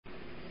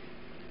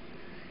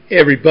Hey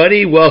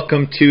everybody,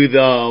 welcome to the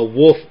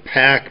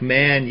Wolfpack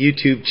Man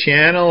YouTube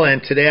channel,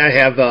 and today I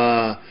have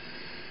a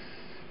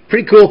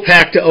pretty cool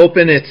pack to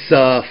open. It's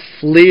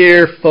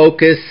FLEER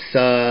Focus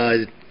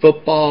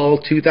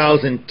Football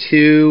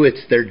 2002.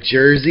 It's their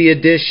Jersey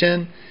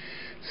edition.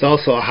 It's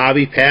also a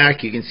hobby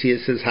pack. You can see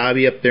it says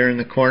hobby up there in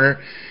the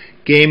corner.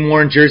 Game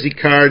worn jersey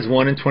cards,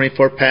 1 in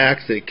 24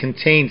 packs. It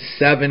contains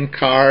 7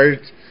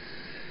 cards.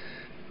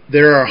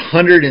 There are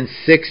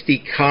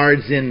 160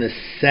 cards in the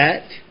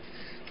set,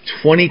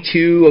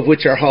 22 of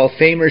which are Hall of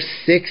Famers,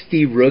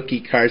 60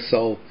 rookie cards,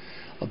 so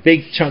a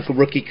big chunk of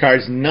rookie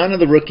cards. None of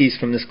the rookies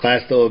from this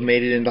class, though, have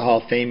made it into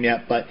Hall of Fame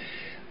yet, but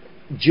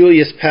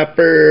Julius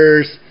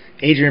Peppers,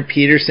 Adrian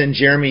Peterson,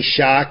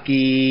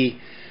 Shockey,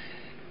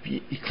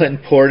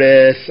 Clinton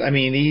Portis,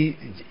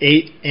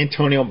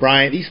 Antonio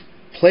Bryant, these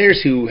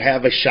players who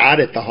have a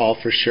shot at the Hall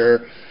for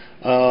sure.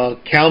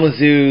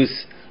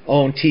 Kalamazoo's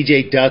own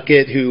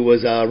Duckett, who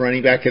was a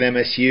running back at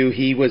MSU,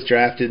 he was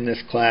drafted in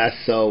this class,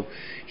 so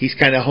he's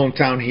kind of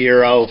hometown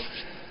hero.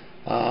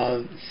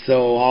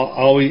 So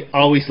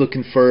always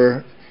looking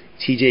for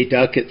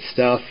Duckett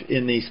stuff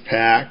in these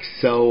packs.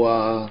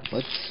 So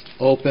let's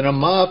open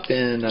them up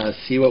and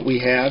see what we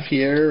have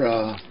here.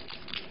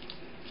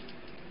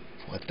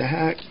 What the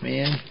heck,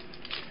 man?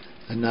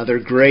 Another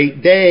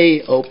great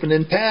day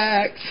opening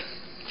packs.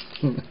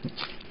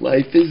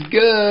 Life is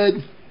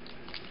good.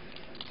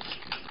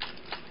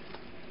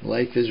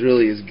 Life is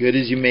really as good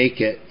as you make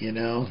it, you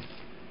know.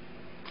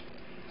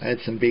 I had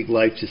some big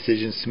life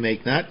decisions to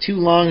make not too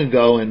long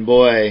ago, and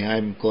boy,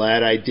 I'm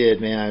glad I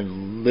did, man.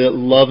 I'm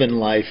loving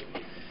life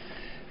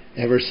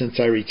ever since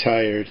I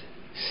retired.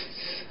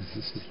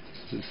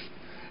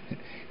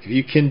 If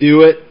you can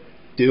do it,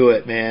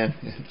 man.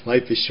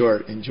 Life is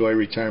short. Enjoy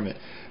retirement.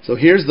 So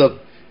here's the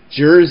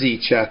jersey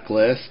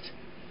checklist,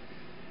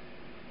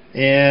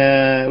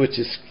 and which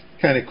is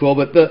kind of cool.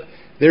 But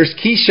there's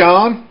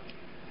Keyshawn.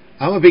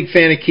 I'm a big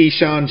fan of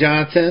Keyshawn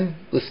Johnson.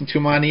 Listen to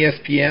him on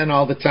ESPN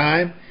all the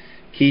time.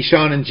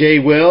 Keyshawn and Jay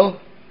Will.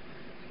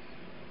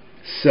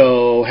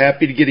 So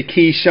happy to get a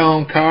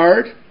Keyshawn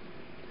card.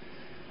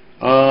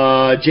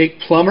 Jake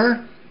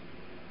Plummer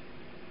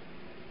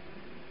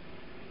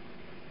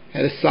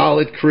had a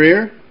solid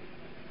career.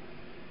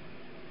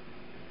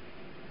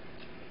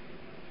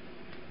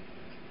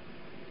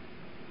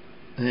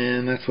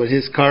 And that's what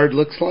his card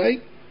looks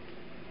like.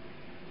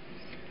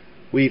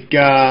 We've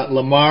got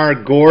Lamar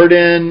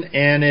Gordon,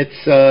 and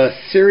it's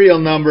serial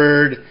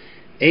numbered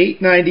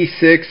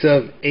 896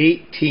 of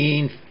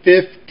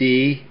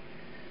 1850.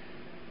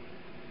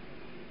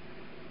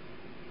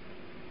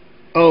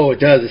 Oh, it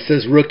does. It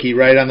says rookie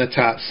right on the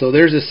top. So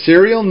there's a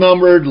serial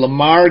numbered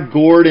Lamar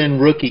Gordon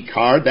rookie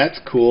card. That's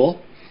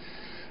cool.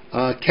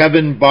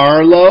 Kevin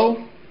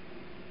Barlow.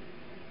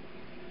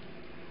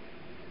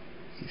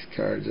 These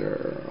cards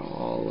are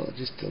all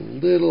just a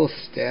little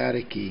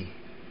staticky.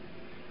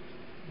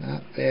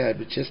 Not bad,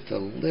 but just a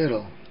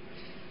little.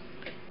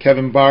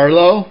 Kevin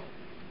Barlow.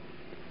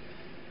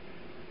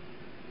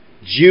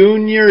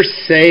 Junior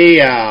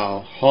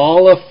Seau,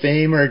 Hall of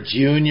Famer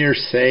Junior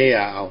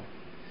Seau.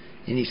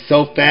 And he's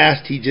so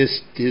fast,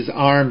 his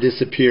arm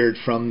disappeared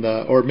from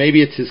the, or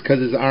maybe it's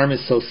because his arm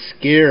is so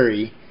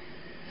scary.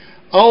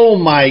 Oh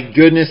my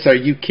goodness, are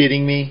you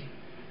kidding me?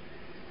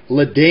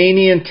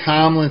 Ladainian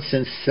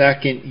Tomlinson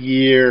second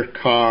year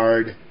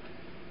card.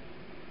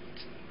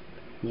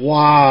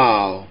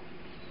 Wow.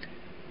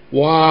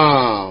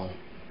 Wow.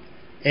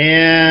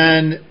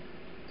 And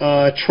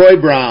Troy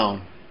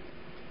Brown.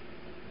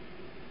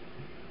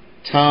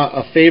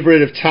 A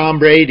favorite of Tom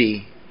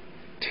Brady.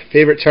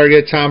 Favorite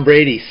target of Tom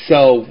Brady.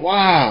 So,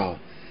 wow.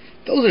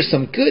 Those are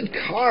some good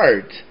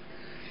cards.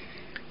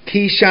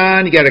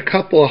 Keyshawn, you got a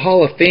couple of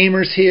Hall of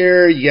Famers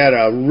here. You got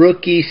a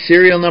rookie,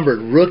 serial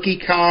numbered rookie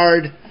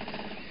card.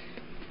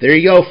 There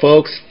you go,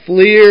 folks.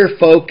 FLEER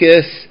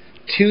Focus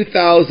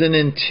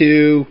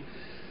 2002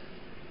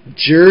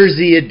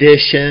 Jersey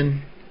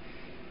edition.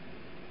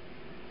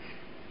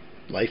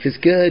 Life is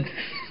good.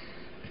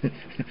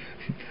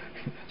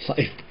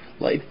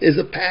 Life is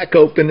a pack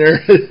opener.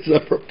 It's a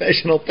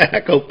professional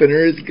pack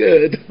opener is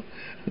good.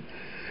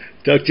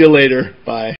 Talk to you later. Bye.